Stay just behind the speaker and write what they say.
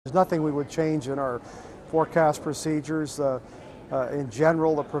There's nothing we would change in our forecast procedures. In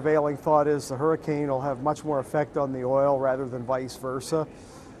general, the prevailing thought is the hurricane will have much more effect on the oil rather than vice versa.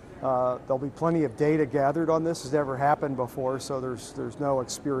 There'll be plenty of data gathered on this. It's never happened before, so there's no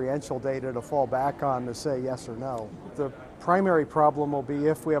experiential data to fall back on to say yes or no. The primary problem will be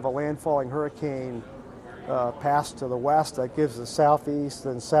if we have a landfalling hurricane pass to the west that gives the southeast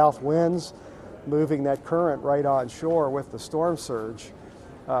and south winds, moving that current right on shore with the storm surge.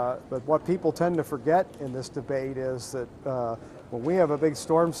 But what people tend to forget in this debate is that when we have a big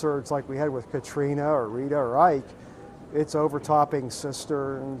storm surge like we had with Katrina or Rita or Ike, it's overtopping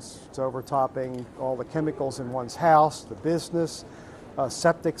cisterns, it's overtopping all the chemicals in one's house, the business,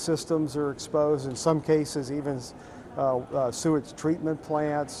 septic systems are exposed, in some cases even sewage treatment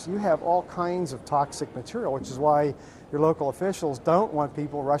plants. You have all kinds of toxic material, which is why your local officials don't want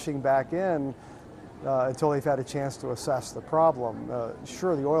people rushing back in until they've had a chance to assess the problem.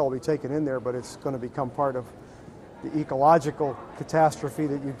 Sure, the oil will be taken in there, but it's going to become part of the ecological catastrophe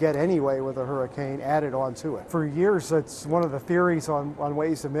that you get anyway with a hurricane added onto it. For years, it's one of the theories on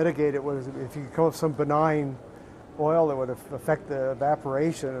ways to mitigate it was if you come up with some benign oil that would affect the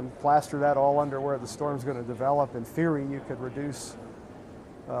evaporation and plaster that all under where the storm's going to develop. In theory, you could reduce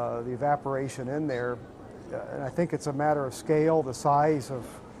the evaporation in there. And I think it's a matter of scale. The size of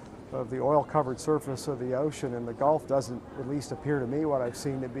the oil-covered surface of the ocean in the Gulf doesn't, at least appear to me, what I've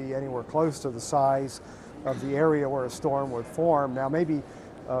seen to be anywhere close to the size of the area where a storm would form. Now, maybe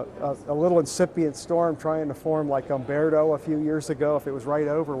a little incipient storm trying to form like Umberto a few years ago, if it was right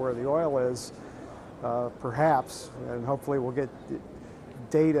over where the oil is, perhaps, and hopefully we'll get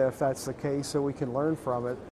data if that's the case so we can learn from it.